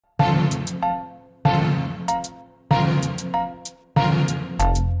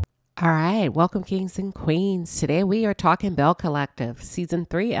All right, welcome kings and queens. Today we are talking Belle Collective, season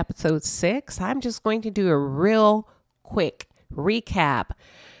 3, episode 6. I'm just going to do a real quick recap.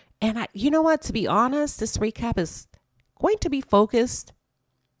 And you know what, to be honest, this recap is going to be focused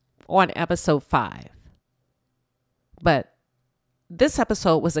on episode 5. But this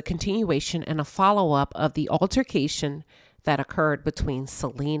episode was a continuation and a follow-up of the altercation that occurred between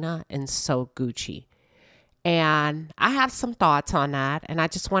Selena and So Gucci. And I have some thoughts on that, and I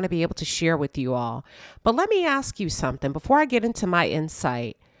just want to be able to share with you all. But let me ask you something before I get into my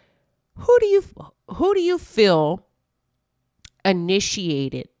insight. Who do you feel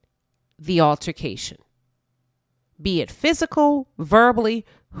initiated the altercation? Be it physical, verbally,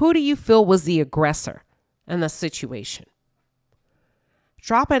 who do you feel was the aggressor in the situation?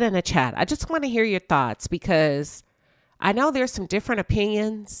 Drop it in the chat. I just want to hear your thoughts because I know there's some different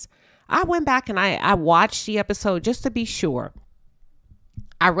opinions. I went back and I watched the episode just to be sure.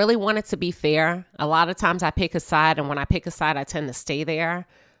 I really want it to be fair. A lot of times I pick a side, and when I pick a side, I tend to stay there.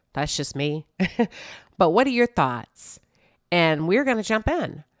 That's just me. But what are your thoughts? And we're going to jump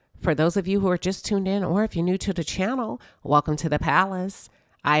in. For those of you who are just tuned in, or if you're new to the channel, welcome to the palace.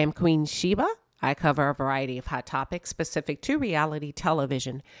 I am Queen Shiba. I cover a variety of hot topics specific to reality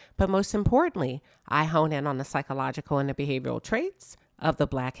television. But most importantly, I hone in on the psychological and the behavioral traits of the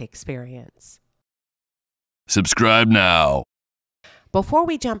Black experience. Subscribe now. Before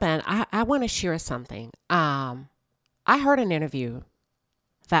we jump in, I want to share something. I heard an interview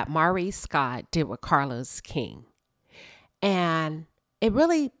that Maurice Scott did with Carlos King. And it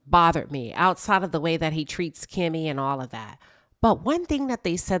really bothered me outside of the way that he treats Kimmy and all of that. But one thing that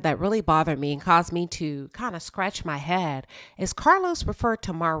they said that really bothered me and caused me to kind of scratch my head is Carlos referred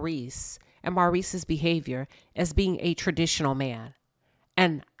to Maurice and Maurice's behavior as being a traditional man.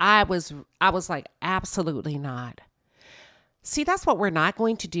 And I was like, absolutely not. See, that's what we're not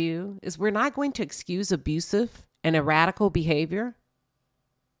going to do, is we're not going to excuse abusive and erratical behavior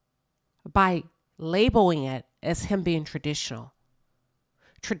by labeling it as him being traditional.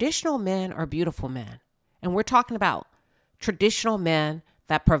 Traditional men are beautiful men. And we're talking about traditional men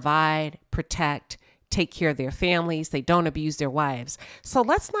that provide, protect, take care of their families. They don't abuse their wives. So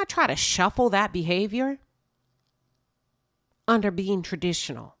let's not try to shuffle that behavior under being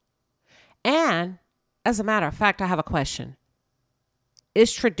traditional. And as a matter of fact, I have a question.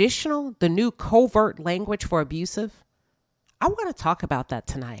 Is traditional the new covert language for abusive? I want to talk about that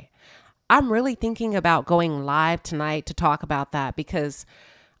tonight. I'm really thinking about going live tonight to talk about that because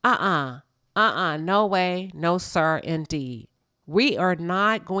no way, no sir, indeed. We are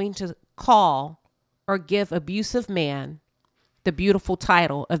not going to call or give abusive man the beautiful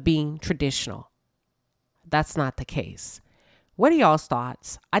title of being traditional. That's not the case. What are y'all's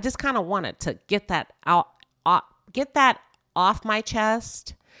thoughts? I just kind of wanted to get that off my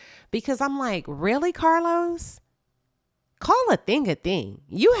chest because I'm like, really, Carlos? Call a thing a thing.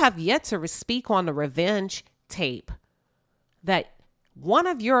 You have yet to speak on the revenge tape that one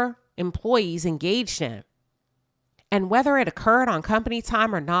of your employees engaged in. And whether it occurred on company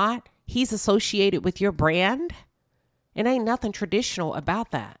time or not, he's associated with your brand. It ain't nothing traditional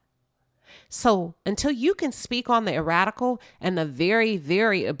about that. So until you can speak on the erratical and the very,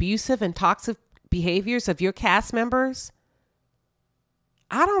 very abusive and toxic behaviors of your cast members,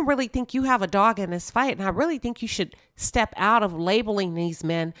 I don't really think you have a dog in this fight. And I really think you should step out of labeling these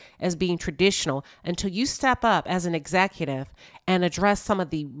men as being traditional until you step up as an executive and address some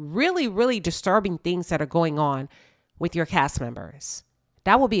of the really, really disturbing things that are going on with your cast members.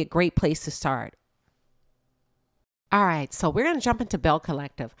 That will be a great place to start. All right, so we're going to jump into Belle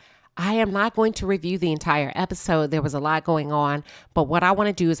Collective. I am not going to review the entire episode. There was a lot going on, but what I want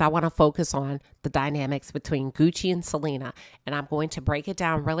to do is I want to focus on the dynamics between Gucci and Selena, and I'm going to break it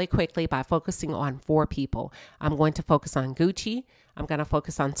down really quickly by focusing on 4 people. I'm going to focus on Gucci, I'm going to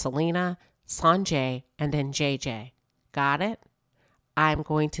focus on Selena, Sanjay, and then JJ. Got it? I'm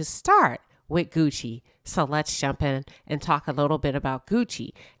going to start with Gucci. So let's jump in and talk a little bit about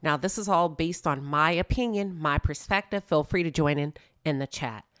Gucci. Now, this is all based on my opinion, my perspective. Feel free to join in the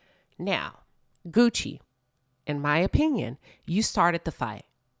chat. Now, Gucci, in my opinion, you started the fight.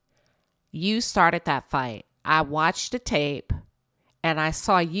 You started that fight. I watched the tape and I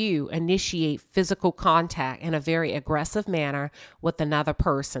saw you initiate physical contact in a very aggressive manner with another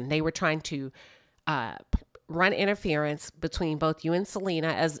person. They were trying to run interference between both you and Selena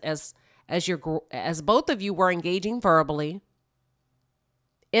as both of you were engaging verbally.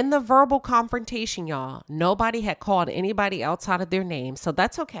 In the verbal confrontation, y'all, nobody had called anybody outside of their name. So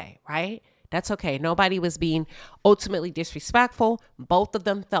that's okay, right? That's okay. Nobody was being ultimately disrespectful. Both of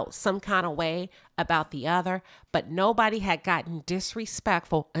them felt some kind of way about the other, but nobody had gotten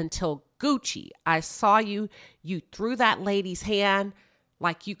disrespectful until Gucci. I saw you threw that lady's hand,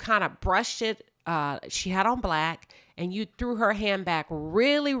 like you kind of brushed it. She had on black and you threw her hand back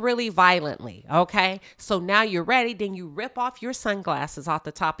really, really violently. Okay. So now you're ready. Then you rip off your sunglasses off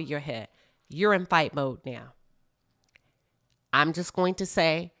the top of your head. You're in fight mode now. I'm just going to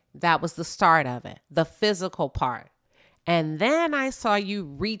say that was the start of it, the physical part. And then I saw you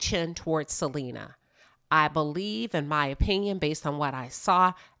reach in towards Selena. I believe, in my opinion, based on what I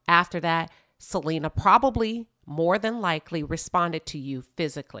saw after that, Selena probably more than likely responded to you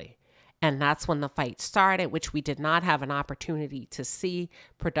physically. And that's when the fight started, which we did not have an opportunity to see.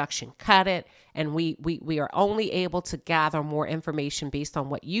 Production cut it. And we are only able to gather more information based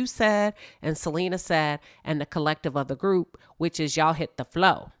on what you said and Selena said and the collective of the group, which is y'all hit the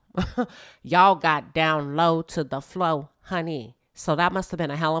flow. Y'all got down low to the flow, honey. So that must have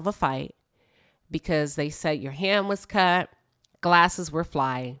been a hell of a fight because they said your hand was cut, glasses were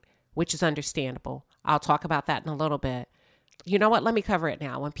flying, which is understandable. I'll talk about that in a little bit. You know what? Let me cover it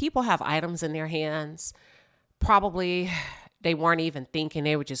now. When people have items in their hands, probably they weren't even thinking.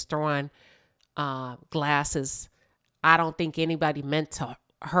 They were just throwing glasses. I don't think anybody meant to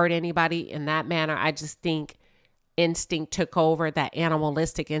hurt anybody in that manner. I just think instinct took over, that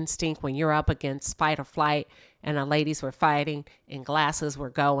animalistic instinct when you're up against fight or flight and the ladies were fighting and glasses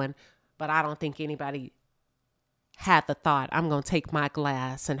were going. But I don't think anybody had the thought, I'm going to take my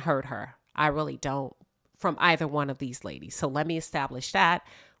glass and hurt her. I really don't. From either one of these ladies. So let me establish that.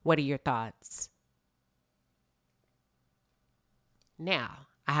 What are your thoughts? Now,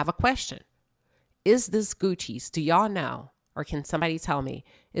 I have a question. Is this Gucci's? Do y'all know? Or can somebody tell me?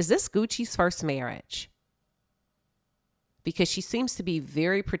 Is this Gucci's first marriage? Because she seems to be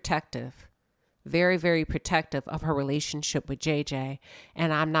very protective. Very, very protective of her relationship with JJ.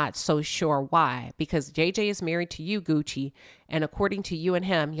 And I'm not so sure why. Because JJ is married to you, Gucci. And according to you and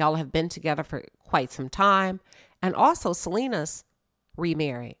him, y'all have been together for quite some time. And also Selena's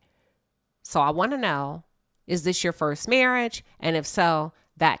remarried. So I want to know, is this your first marriage? And if so,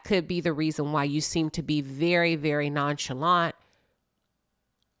 that could be the reason why you seem to be very, very nonchalant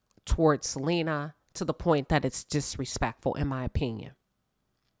towards Selena to the point that it's disrespectful, in my opinion.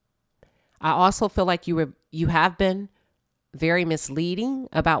 I also feel like you have been very misleading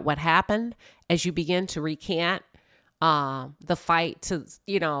about what happened as you begin to recant the fight to,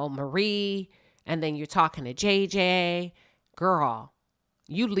 Marie, and then you're talking to JJ. Girl,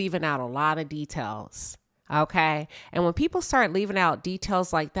 you leaving out a lot of details, okay? And when people start leaving out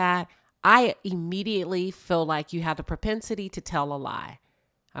details like that, I immediately feel like you have the propensity to tell a lie.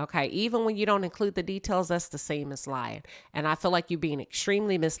 Okay, even when you don't include the details, that's the same as lying. And I feel like you're being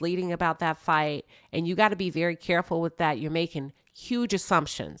extremely misleading about that fight. And you got to be very careful with that. You're making huge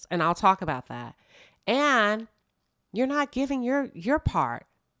assumptions. And I'll talk about that. And you're not giving your part.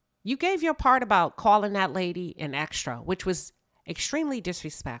 You gave your part about calling that lady an extra, which was extremely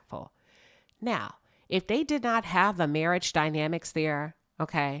disrespectful. Now, if they did not have the marriage dynamics there,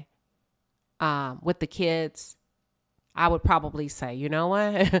 okay, with the kids, I would probably say, you know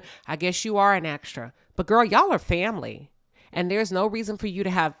what? I guess you are an extra. But girl, y'all are family. And there's no reason for you to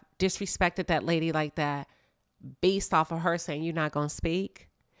have disrespected that lady like that based off of her saying you're not going to speak.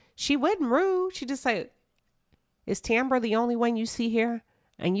 She wasn't rude. She just said, is Tambra the only one you see here?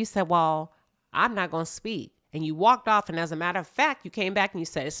 And you said, well, I'm not going to speak. And you walked off. And as a matter of fact, you came back and you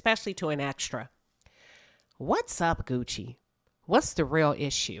said, especially to an extra. What's up, Gucci? What's the real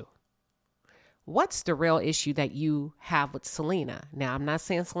issue? What's the real issue that you have with Selena? Now, I'm not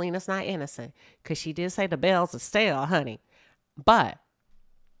saying Selena's not innocent because she did say the Belle's a stale, honey. But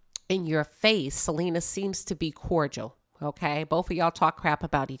in your face, Selena seems to be cordial, okay? Both of y'all talk crap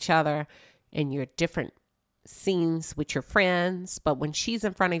about each other in your different scenes with your friends. But when she's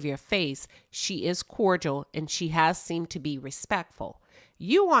in front of your face, she is cordial and she has seemed to be respectful.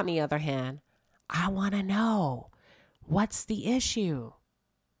 You, on the other hand, I want to know, what's the issue?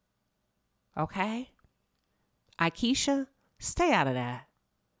 Okay? Akeisha, stay out of that.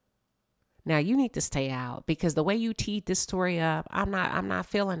 Now you need to stay out because the way you teed this story up, I'm not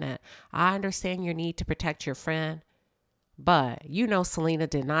feeling it. I understand your need to protect your friend, but Selena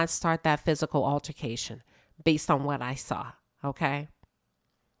did not start that physical altercation based on what I saw. Okay?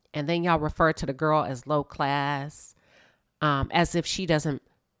 And then y'all refer to the girl as low class, as if she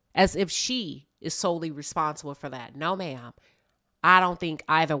is solely responsible for that. No, ma'am. I don't think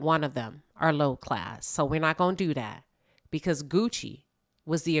either one of them are low class. So we're not going to do that because Gucci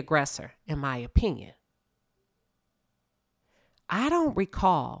was the aggressor, in my opinion. I don't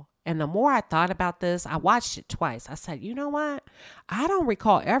recall And the more I thought about this, I watched it twice. I said, you know what? I don't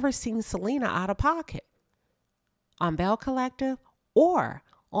recall ever seeing Selena out of pocket on Belle Collective or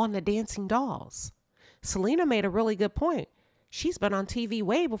on the Dancing Dolls. Selena made a really good point. She's been on TV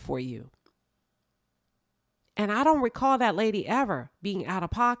way before you. And I don't recall that lady ever being out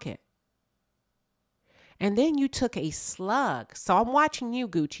of pocket. And then you took a slug. So I'm watching you,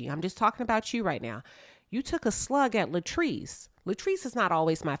 Gucci. I'm just talking about you right now. You took a slug at Latrice. Latrice is not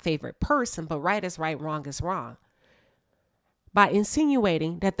always my favorite person, but right is right, wrong is wrong. By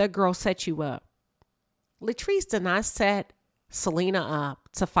insinuating that the girl set you up. Latrice did not set Selena up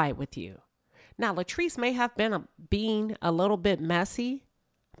to fight with you. Now, Latrice may have been being a little bit messy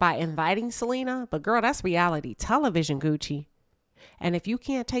by inviting Selena, but girl, that's reality television, Gucci. And if you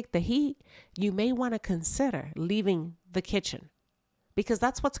can't take the heat, you may want to consider leaving the kitchen, because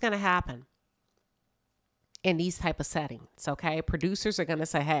that's what's going to happen in these type of settings, okay? Producers are going to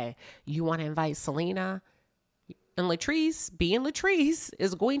say, hey, you want to invite Selena? And Latrice, being Latrice,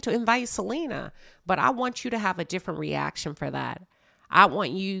 is going to invite Selena. But I want you to have a different reaction for that. I want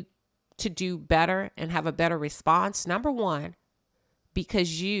you to do better and have a better response. Number one,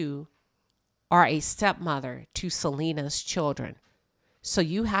 because you are a stepmother to Selena's children. So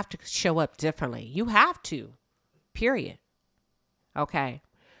you have to show up differently. You have to, period. Okay.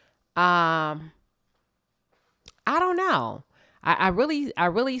 I don't know. I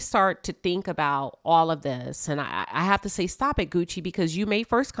really start to think about all of this. And I have to say, stop it, Gucci, because you made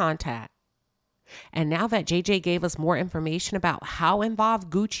first contact. And now that JJ gave us more information about how involved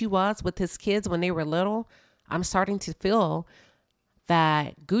Gucci was with his kids when they were little, I'm starting to feel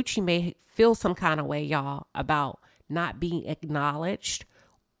that Gucci may feel some kind of way, y'all, about not being acknowledged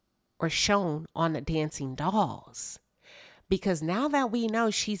or shown on the Dancing Dolls. Because now that we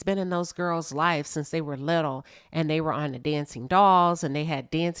know she's been in those girls' lives since they were little and they were on the Dancing Dolls and they had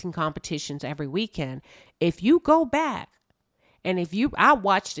dancing competitions every weekend, if you go back and I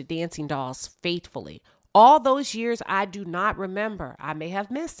watched the Dancing Dolls faithfully. All those years, I do not remember. I may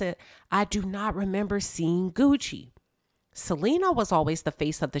have missed it. I do not remember seeing Gucci. Selena was always the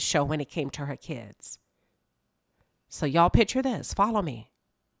face of the show when it came to her kids. So y'all picture this. Follow me.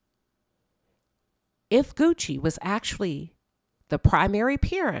 If Gucci was actually the primary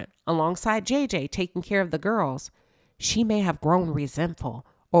parent alongside JJ taking care of the girls, she may have grown resentful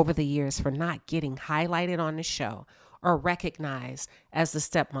over the years for not getting highlighted on the show or recognized as the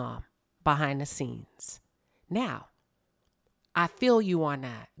stepmom behind the scenes. Now, I feel you on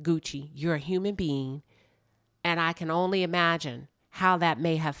that, Gucci. You're a human being, and I can only imagine how that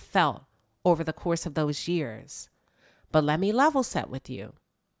may have felt over the course of those years. But let me level set with you.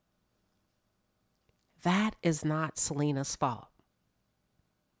 That is not Selena's fault.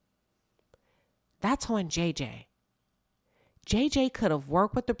 That's on JJ. JJ could have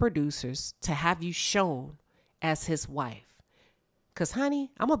worked with the producers to have you shown as his wife. Because,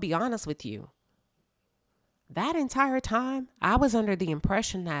 honey, I'm going to be honest with you. That entire time, I was under the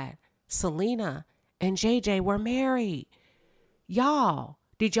impression that Selena and JJ were married. Y'all,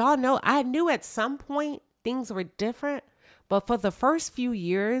 did y'all know? I knew at some point things were different. But for the first few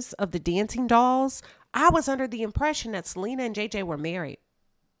years of the Dancing Dolls, I was under the impression that Selena and JJ were married.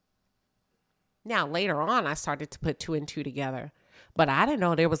 Now, later on, I started to put two and two together. But I didn't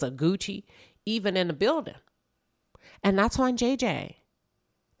know there was a Gucci even in the building. And that's on JJ.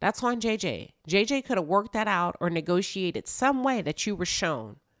 That's on JJ. JJ could have worked that out or negotiated some way that you were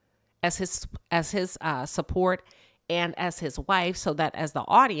shown as his support and as his wife, so that as the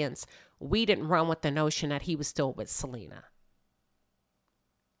audience, we didn't run with the notion that he was still with Selena.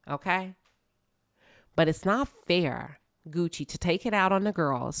 Okay? But it's not fair, Gucci, to take it out on the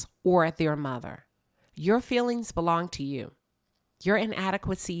girls or their mother. Your feelings belong to you. Your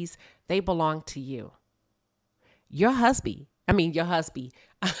inadequacies, they belong to you. Your hubby. I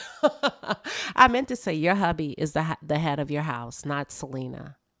meant to say your hubby is the head of your house, not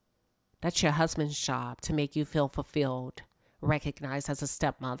Selena. That's your husband's job to make you feel fulfilled, recognized as a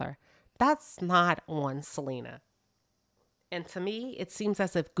stepmother. That's not on Selena. And to me, it seems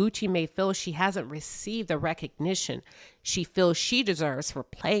as if Gucci may feel she hasn't received the recognition she feels she deserves for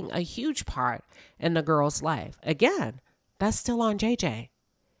playing a huge part in the girl's life. Again, that's still on JJ.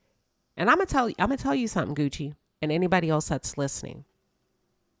 And I'm gonna tell you something, Gucci, and anybody else that's listening.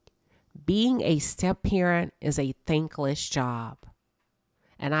 Being a step parent is a thankless job.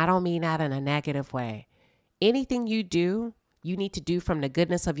 And I don't mean that in a negative way. Anything you do, you need to do from the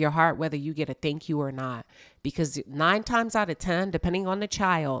goodness of your heart, whether you get a thank you or not. Because 9 times out of 10, depending on the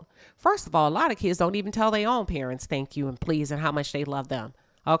child, first of all, a lot of kids don't even tell their own parents thank you and please and how much they love them.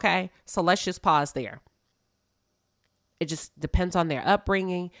 Okay? So let's just pause there. It just depends on their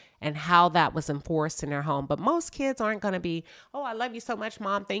upbringing and how that was enforced in their home. But most kids aren't going to be, oh, I love you so much,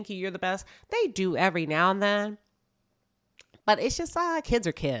 Mom. Thank you. You're the best. They do every now and then. But it's just, kids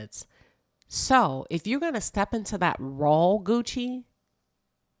are kids. So if you're going to step into that role, Gucci,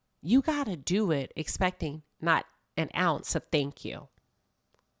 you got to do it expecting not an ounce of thank you.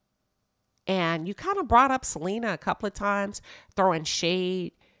 And you kind of brought up Selena a couple of times, throwing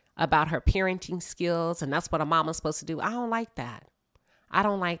shade about her parenting skills. And that's what a mama's supposed to do. I don't like that. I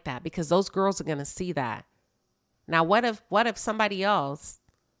don't like that because those girls are going to see that. Now, what if somebody else,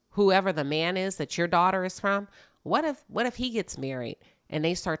 whoever the man is that your daughter is from, what if he gets married and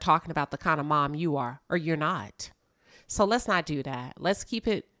they start talking about the kind of mom you are or you're not? So let's not do that. Let's keep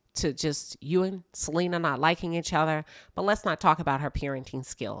it to just you and Selena not liking each other, but let's not talk about her parenting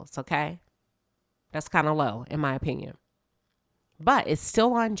skills, okay? That's kind of low in my opinion. But it's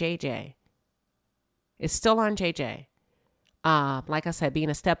still on JJ. It's still on JJ. Like I said, being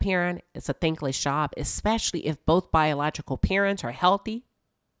a step parent, it's a thankless job, especially if both biological parents are healthy.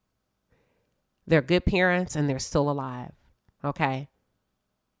 They're good parents and they're still alive. Okay.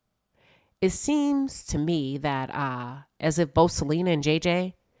 It seems to me that as if both Selena and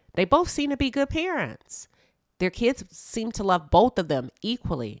JJ, they both seem to be good parents. Their kids seem to love both of them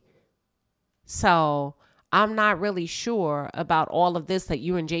equally. So I'm not really sure about all of this that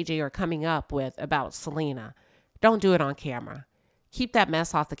you and JJ are coming up with about Selena. Don't do it on camera. Keep that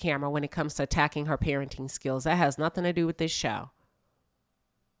mess off the camera when it comes to attacking her parenting skills. That has nothing to do with this show.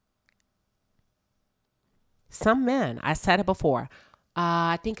 Some men, I said it before,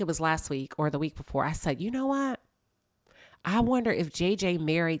 I think it was last week or the week before, I said, you know what? I wonder if JJ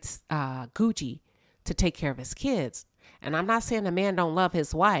married Gucci to take care of his kids. And I'm not saying a man don't love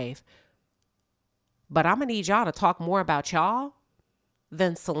his wife, but I'm going to need y'all to talk more about y'all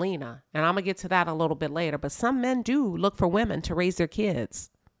than Selena. And I'm going to get to that a little bit later. But some men do look for women to raise their kids.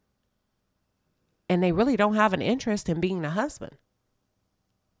 And they really don't have an interest in being the husband.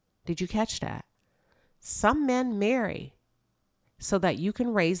 Did you catch that? Some men marry so that you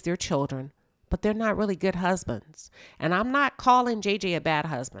can raise their children, but they're not really good husbands. And I'm not calling JJ a bad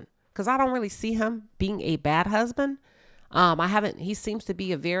husband because I don't really see him being a bad husband. He seems to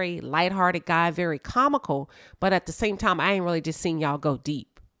be a very lighthearted guy, very comical, but at the same time, I ain't really just seen y'all go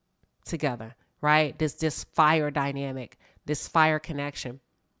deep together, right? This fire dynamic, this fire connection.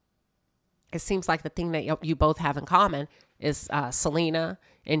 It seems like the thing that you both have in common is Selena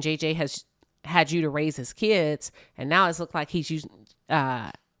and JJ has had you to raise his kids, and now it's looked like he's using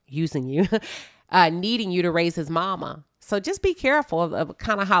you, needing you to raise his mama. So just be careful of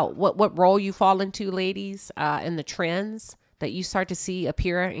kind of what role you fall into, ladies, in the trends that you start to see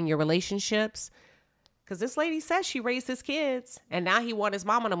appear in your relationships. Because this lady says she raised his kids, and now he wants his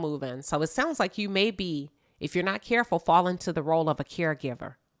mama to move in. So it sounds like you may be, if you're not careful, fall into the role of a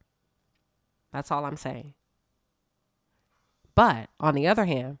caregiver. That's all I'm saying. But on the other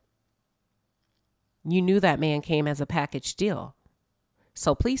hand, you knew that man came as a package deal.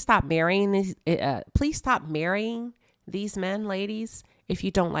 So please stop marrying these men, ladies, if you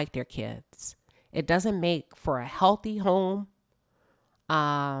don't like their kids. It doesn't make for a healthy home.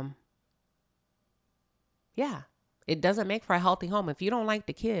 It doesn't make for a healthy home. If you don't like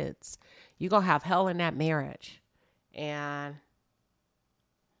the kids, you're going to have hell in that marriage. And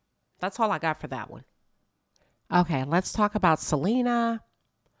that's all I got for that one. Okay, let's talk about Selena.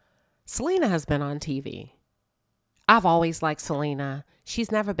 Selena has been on TV. I've always liked Selena.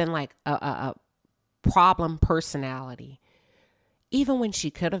 She's never been like a problem personality. Even when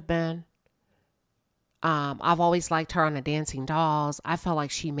she could have been. I've always liked her on the Dancing Dolls. I felt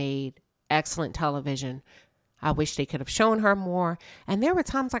like she made excellent television. I wish they could have shown her more. And there were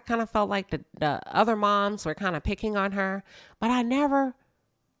times I kind of felt like the other moms were kind of picking on her. But I never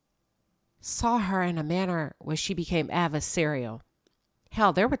saw her in a manner where she became adversarial.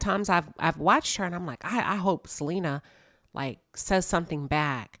 Hell, there were times I've watched her and I'm like, I hope Selena like says something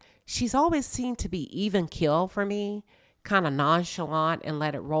back. She's always seemed to be even keel for me, kind of nonchalant and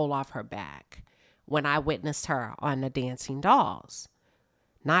let it roll off her back when I witnessed her on the Dancing Dolls.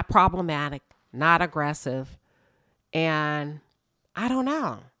 Not problematic, not aggressive, and I don't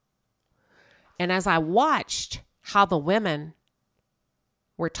know. And as I watched how the women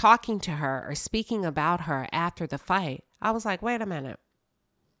were talking to her or speaking about her after the fight, I was like, wait a minute.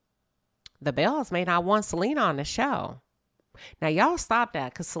 The Bells may not want Selena on the show. Now, y'all stop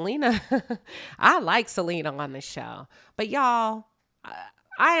that because Selena, I like Selena on the show. But y'all,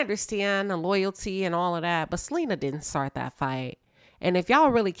 I understand the loyalty and all of that, but Selena didn't start that fight. And if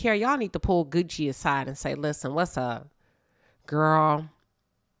y'all really care, y'all need to pull Gucci aside and say, listen, what's up? Girl,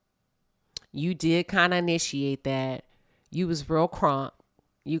 you did kind of initiate that. You was real crunk.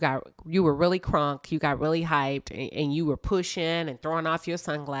 You were really crunk. You got really hyped, and you were pushing and throwing off your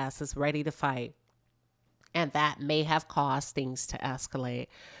sunglasses, ready to fight. And that may have caused things to escalate.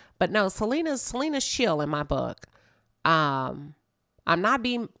 But no, Selena's chill in my book. I'm not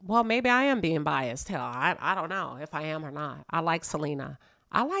being, well, maybe I am being biased. Hell, I don't know if I am or not. I like Selena.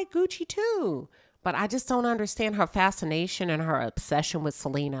 I like Gucci too. But I just don't understand her fascination and her obsession with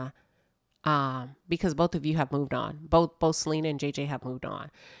Selena. Because both of you have moved on. Both Selena and JJ have moved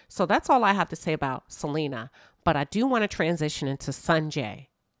on. So that's all I have to say about Selena. But I do want to transition into Sanjay.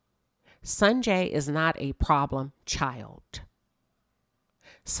 Sanjay is not a problem child.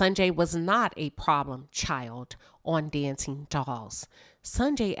 Sanjay was not a problem child on Dancing Dolls.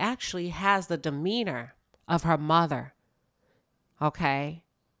 Sanjay actually has the demeanor of her mother. Okay?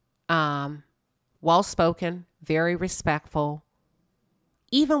 Well-spoken, very respectful.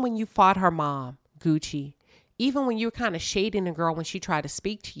 Even when you fought her mom, Gucci, even when you were kind of shading the girl when she tried to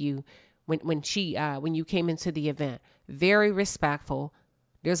speak to you, when you came into the event, very respectful.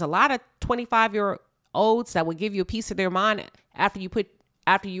 There's a lot of 25-year-olds that would give you a piece of their mind after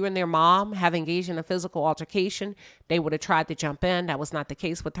you and their mom have engaged in a physical altercation. They would have tried to jump in. That was not the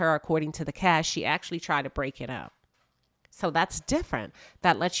case with her. According to the cast, she actually tried to break it up. So that's different.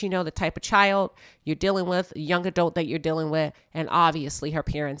 That lets you know the type of child you're dealing with, young adult that you're dealing with, and obviously her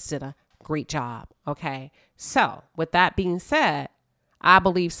parents did a great job. Okay. So with that being said, I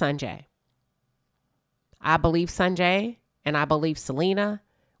believe Sanjay. I believe Sanjay and I believe Selena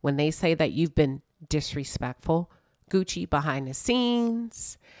when they say that you've been disrespectful, Gucci, behind the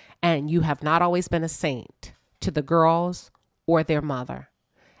scenes, and you have not always been a saint to the girls or their mother.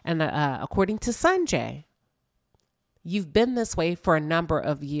 And according to Sanjay, you've been this way for a number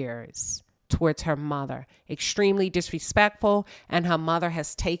of years towards her mother, extremely disrespectful, and her mother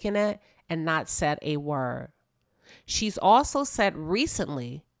has taken it and not said a word. She's also said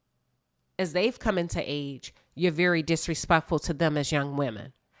recently, as they've come into age, you're very disrespectful to them as young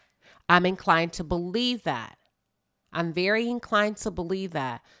women. I'm inclined to believe that. I'm very inclined to believe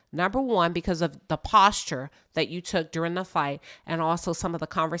that. Number one, because of the posture that you took during the fight and also some of the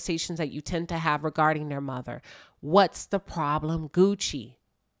conversations that you tend to have regarding their mother. What's the problem, Gucci?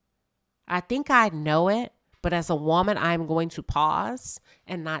 I think I know it, but as a woman, I'm going to pause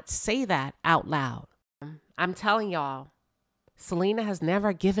and not say that out loud. I'm telling y'all, Selena has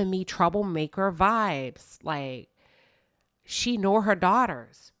never given me troublemaker vibes. Like, she nor her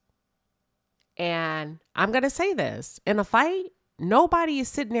daughters. And I'm going to say this. In a fight, nobody is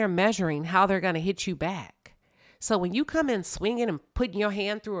sitting there measuring how they're going to hit you back. So when you come in swinging and putting your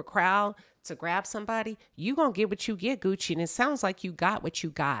hand through a crowd to grab somebody, you're going to get what you get, Gucci. And it sounds like you got what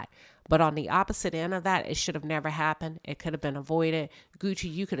you got. But on the opposite end of that, it should have never happened. It could have been avoided.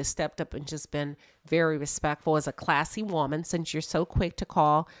 Gucci, you could have stepped up and just been very respectful as a classy woman, since you're so quick to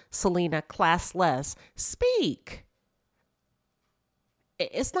call Selena classless. Speak.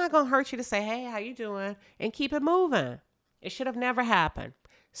 It's not going to hurt you to say, hey, how you doing? And keep it moving. It should have never happened.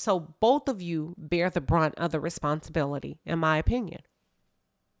 So both of you bear the brunt of the responsibility, in my opinion.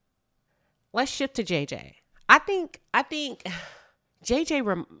 Let's shift to JJ. I think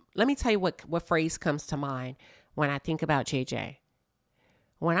JJ, let me tell you what phrase comes to mind when I think about JJ.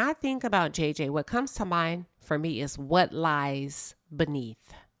 When I think about JJ, what comes to mind for me is what lies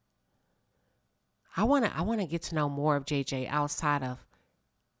beneath. I want to get to know more of JJ outside of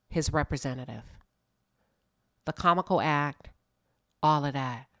his representative. The comical act, all of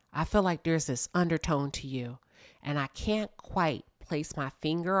that. I feel like there's this undertone to you, and I can't quite place my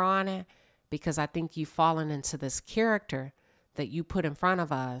finger on it because I think you've fallen into this character that you put in front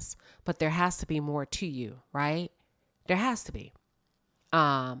of us, but there has to be more to you, right? There has to be.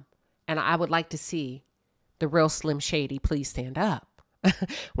 And I would like to see the real Slim Shady please stand up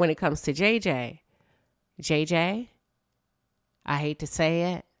when it comes to JJ. JJ, I hate to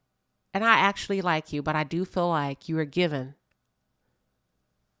say it, and I actually like you, but I do feel like you are given.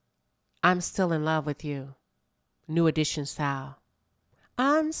 I'm still in love with you. New edition style.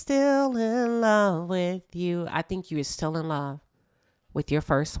 I'm still in love with you. I think you are still in love with your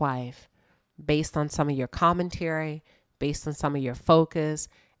first wife based on some of your commentary, based on some of your focus,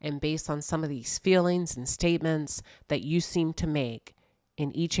 and based on some of these feelings and statements that you seem to make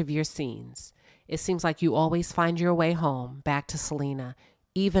in each of your scenes. It seems like you always find your way home back to Selena,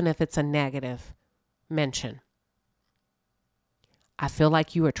 even if it's a negative mention. I feel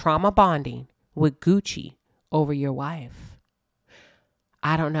like you are trauma bonding with Gucci over your wife.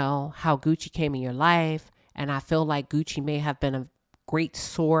 I don't know how Gucci came in your life, and I feel like Gucci may have been a great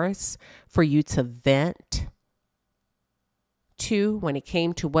source for you to vent to when it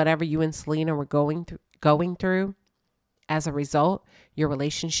came to whatever you and Selena were going through. As a result, your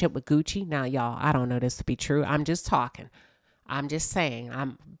relationship with Gucci, now y'all, I don't know this to be true. I'm just talking. I'm just saying.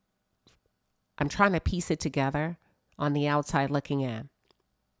 I'm trying to piece it together on the outside looking in.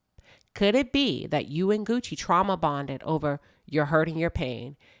 Could it be that you and Gucci trauma bonded over your hurt and your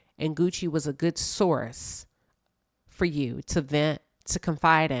pain, and Gucci was a good source for you to vent, to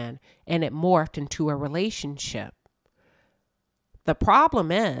confide in, and it morphed into a relationship? The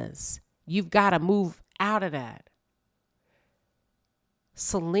problem is you've got to move out of that.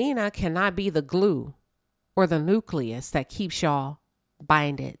 Selena cannot be the glue or the nucleus that keeps y'all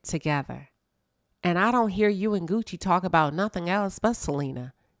binded together. And I don't hear you and Gucci talk about nothing else but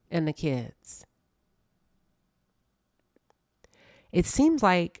Selena and the kids. It seems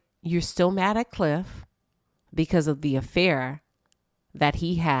like you're still mad at Cliff because of the affair that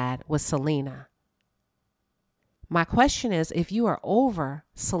he had with Selena. My question is, if you are over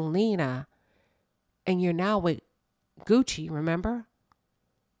Selena and you're now with Gucci, remember?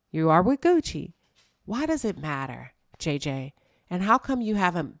 You are with Gucci. Why does it matter, JJ? And how come you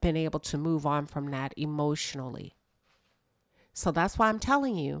haven't been able to move on from that emotionally? So that's why I'm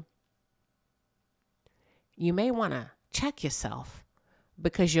telling you, you may want to check yourself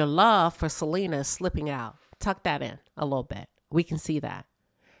because your love for Selena is slipping out. Tuck that in a little bit. We can see that.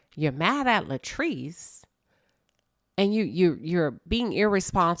 You're mad at Latrice and you're being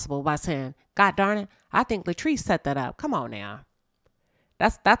irresponsible by saying, God darn it, I think Latrice set that up. Come on now.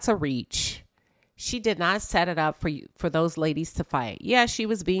 That's a reach. She did not set it up for those ladies to fight. Yeah, she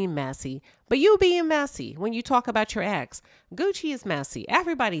was being messy, but you being messy when you talk about your ex. Gucci is messy.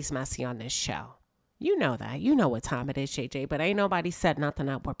 Everybody's messy on this show. You know that. You know what time it is, JJ, but ain't nobody set nothing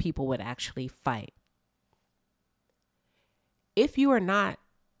up where people would actually fight. If you are not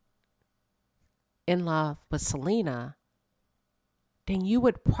in love with Selena, then you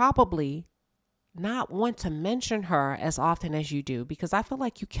would probably not want to mention her as often as you do, because I feel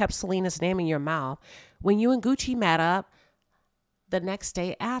like you kept Selena's name in your mouth when you and Gucci met up the next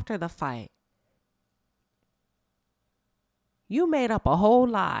day after the fight. You made up a whole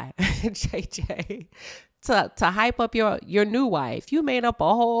lie, JJ, to hype up your new wife. You made up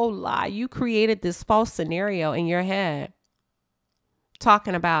a whole lie. You created this false scenario in your head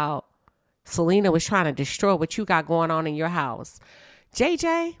talking about Selena was trying to destroy what you got going on in your house.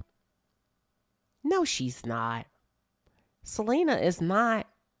 JJ, no, she's not. Selena is not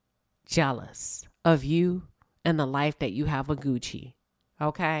jealous of you and the life that you have with Gucci.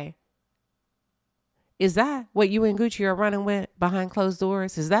 Okay? Is that what you and Gucci are running with behind closed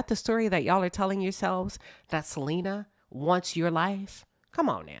doors? Is that the story that y'all are telling yourselves, that Selena wants your life? Come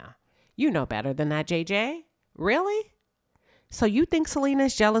on now. You know better than that, JJ. Really? So you think Selena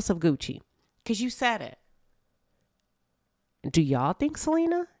is jealous of Gucci? Because you said it. Do y'all think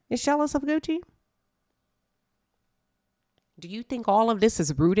Selena is jealous of Gucci? Do you think all of this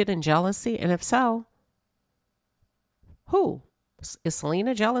is rooted in jealousy? And if so, who? Is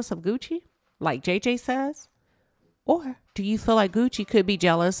Selena jealous of Gucci, like JJ says? Or do you feel like Gucci could be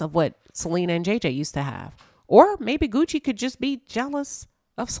jealous of what Selena and JJ used to have? Or maybe Gucci could just be jealous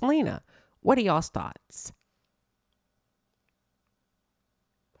of Selena. What are y'all's thoughts?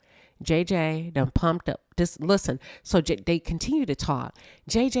 JJ done pumped up this. Listen, so they continue to talk.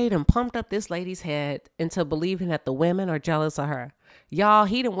 JJ done pumped up this lady's head into believing that the women are jealous of her. Y'all,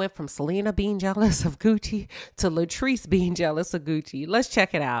 he done went from Selena being jealous of Gucci to Latrice being jealous of Gucci. Let's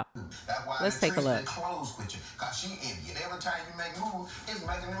check it out. Let's take a look. Close with you, cause she envious. Every time you make moves, it's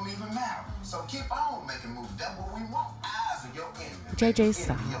making them even mad. So keep on making moves. That's what we want. Eyes of your enemy. JJ,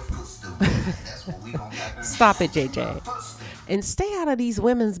 stop. That's what we gonna have to Stop it, JJ. And stay out of these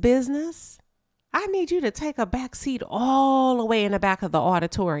women's business. I need you to take a back seat all the way in the back of the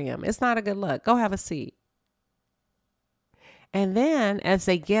auditorium. It's not a good look. Go have a seat. And then as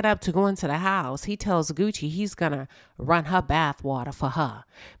they get up to go into the house, he tells Gucci he's going to run her bath water for her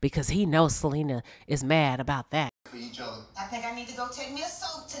because he knows Selena is mad about that. For each other. I think I need to go take me a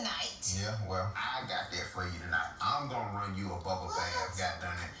soap tonight. Yeah, well, I got that for you tonight. I'm gonna run you a bubble bath,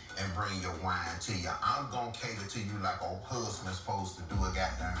 goddamn it, and bring your wine to you. I'm gonna cater to you like a husband's supposed to do a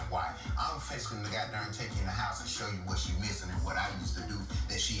goddamn wife. I'm fixing to goddamn take you in the house and show you what she missing and what I used to do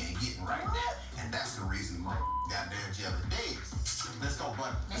that she ain't getting right now. And that's the reason mother goddamn jealous days. Let's go,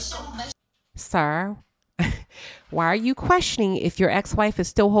 buddy. Let's go. Sir, why are you questioning if your ex-wife is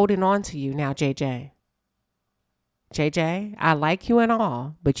still holding on to you now, JJ? JJ, I like you and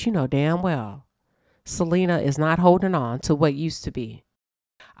all, but you know damn well Selena is not holding on to what used to be.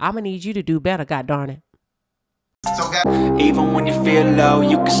 I'm going to need you to do better, God darn it. Even when you feel low,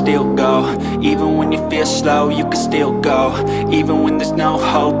 you can still go. Even when you feel slow, you can still go. Even when there's no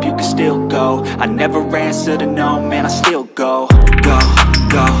hope, you can still go. I never answer to no, man, I still go. Go,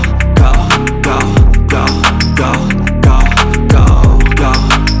 go, go, go, go, go, go, go, go,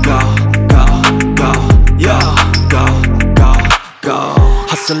 go, go, go, yo, go, go, go.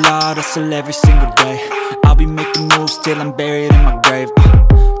 Hustle hard, hustle every single day. I'll be making moves till I'm buried in my grave.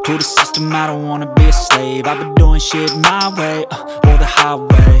 To the system, I don't wanna be a slave. I've been doing shit my way, or the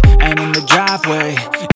highway, and in the driveway.